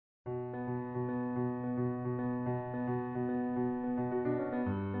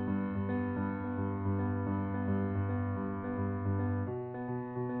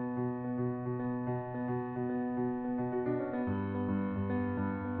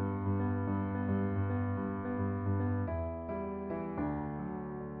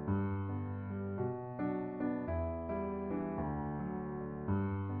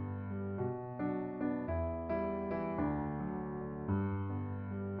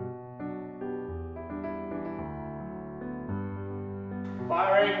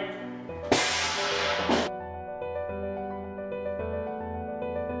Firing.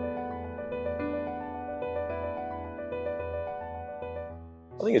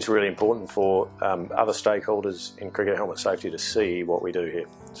 I think it's really important for other stakeholders in cricket helmet safety to see what we do here.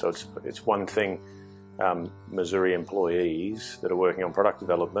 So it's one thing Masuri employees that are working on product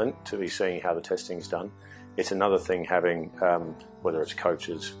development to be seeing how the testing is done. It's another thing having, whether it's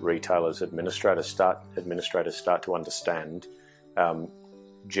coaches, retailers, administrators start to understand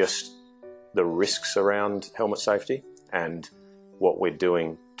just the risks around helmet safety and what we're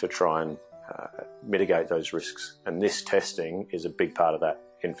doing to try and mitigate those risks. And this testing is a big part of that.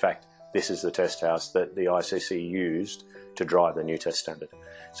 In fact, this is the test house that the ICC used to drive the new test standard.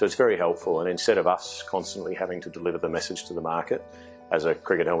 So it's very helpful, and instead of us constantly having to deliver the message to the market as a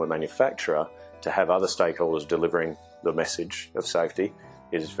cricket helmet manufacturer, to have other stakeholders delivering the message of safety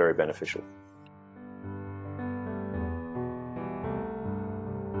is very beneficial.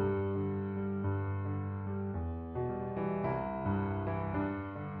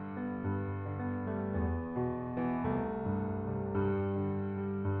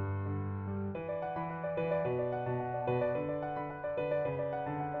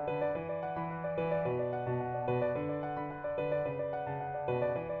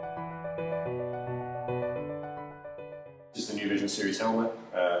 This is the new Vision Series helmet.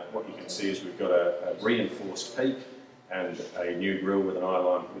 What you can see is we've got a reinforced peak and a new grille with an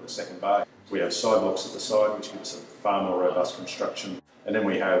eye-line with a second bar. We have side locks at the side, which gives us a far more robust construction. And then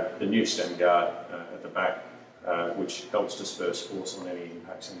we have the new stem guard at the back, which helps disperse force on any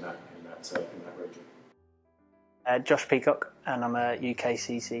impacts in that region. Josh Peacock, and I'm a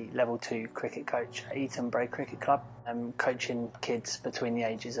UKCC Level 2 cricket coach at Eton Bray Cricket Club. I'm coaching kids between the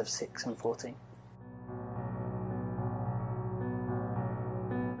ages of 6 and 14.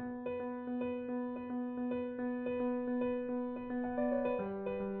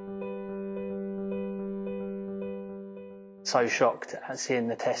 So shocked at seeing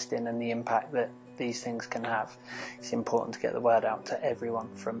the testing and the impact that these things can have. It's important to get the word out to everyone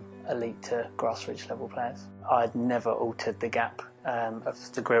from elite to grassroots level players. I'd never altered the gap of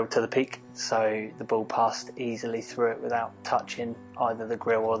the grille to the peak, so the ball passed easily through it without touching either the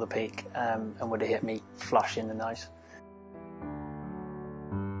grille or the peak, and would have hit me flush in the nose.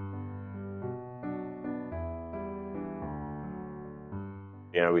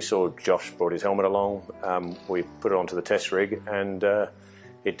 You know, we saw Josh brought his helmet along, we put it onto the test rig, and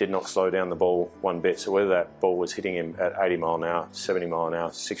it did not slow down the ball one bit. So whether that ball was hitting him at 80 mile an hour, 70 mile an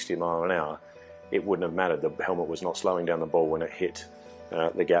hour, 60 mile an hour, it wouldn't have mattered. The helmet was not slowing down the ball when it hit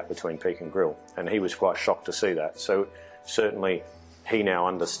the gap between peak and grille. And he was quite shocked to see that. So certainly he now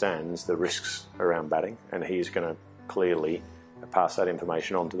understands the risks around batting, and he is going to clearly pass that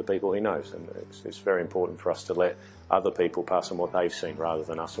information on to the people he knows. And it's very important for us to let other people pass on what they've seen rather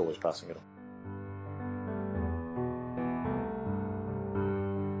than us always passing it on.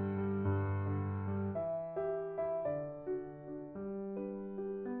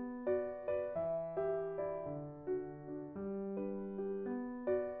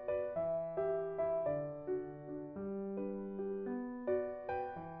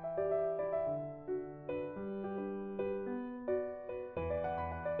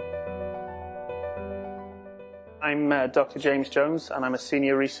 I'm Dr. James Jones, and I'm a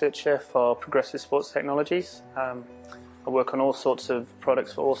senior researcher for Progressive Sports Technologies. I work on all sorts of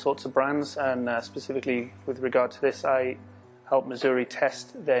products for all sorts of brands, and specifically with regard to this, I help Masuri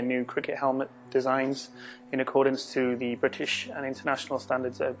test their new cricket helmet designs in accordance to the British and international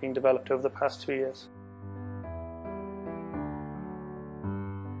standards that have been developed over the past 2 years.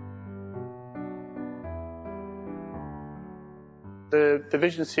 The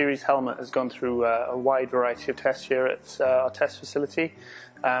Vision Series helmet has gone through a wide variety of tests here at our test facility.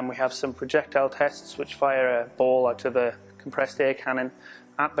 We have some projectile tests which fire a ball out of a compressed air cannon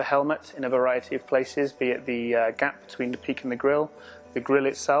at the helmet in a variety of places, be it the gap between the peak and the grille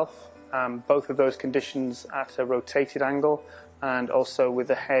itself, both of those conditions at a rotated angle, and also with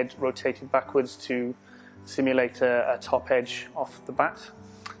the head rotated backwards to simulate a top edge off the bat.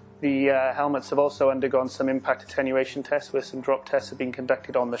 The helmets have also undergone some impact attenuation tests, where some drop tests have been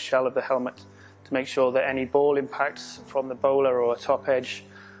conducted on the shell of the helmet to make sure that any ball impacts from the bowler or top edge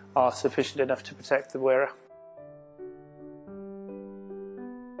are sufficient enough to protect the wearer.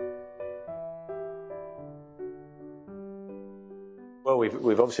 Well,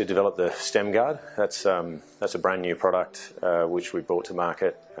 we've obviously developed the stem guard. That's a brand new product which we brought to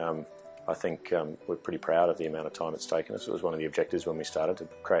market. I think we're pretty proud of the amount of time it's taken us. It was one of the objectives when we started, to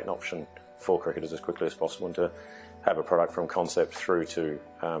create an option for cricketers as quickly as possible, and to have a product from concept through to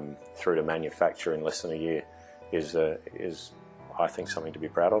manufacture in less than a year is I think, something to be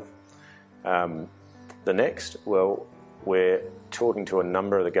proud of. The next, well, we're talking to a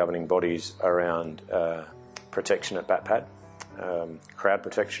number of the governing bodies around protection at bat pad, crowd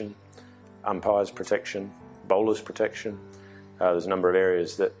protection, umpires protection, bowlers protection. There's a number of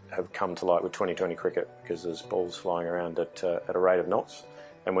areas that have come to light with 2020 cricket because there's balls flying around at a rate of knots,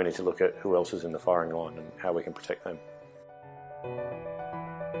 and we need to look at who else is in the firing line and how we can protect them.